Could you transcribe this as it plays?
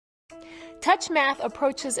TouchMath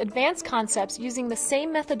approaches advanced concepts using the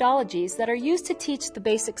same methodologies that are used to teach the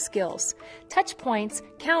basic skills: touch points,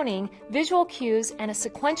 counting, visual cues, and a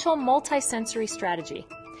sequential multisensory strategy.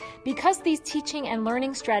 Because these teaching and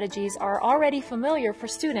learning strategies are already familiar for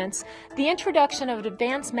students, the introduction of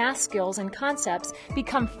advanced math skills and concepts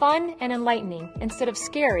become fun and enlightening instead of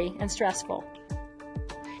scary and stressful.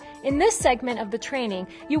 In this segment of the training,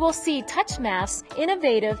 you will see TouchMath's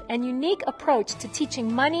innovative and unique approach to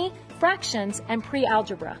teaching money, fractions, and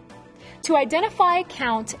pre-algebra. To identify,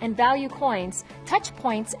 count, and value coins, touch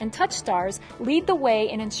points and touch stars lead the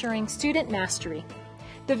way in ensuring student mastery.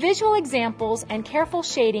 The visual examples and careful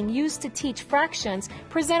shading used to teach fractions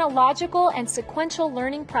present a logical and sequential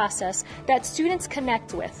learning process that students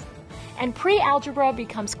connect with. And pre-algebra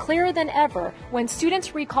becomes clearer than ever when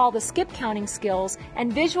students recall the skip counting skills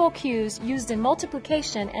and visual cues used in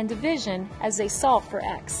multiplication and division as they solve for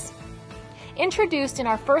x. Introduced in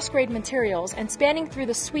our first grade materials and spanning through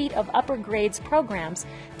the suite of upper grades programs,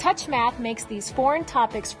 TouchMath makes these foreign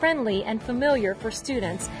topics friendly and familiar for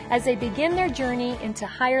students as they begin their journey into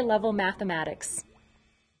higher level mathematics.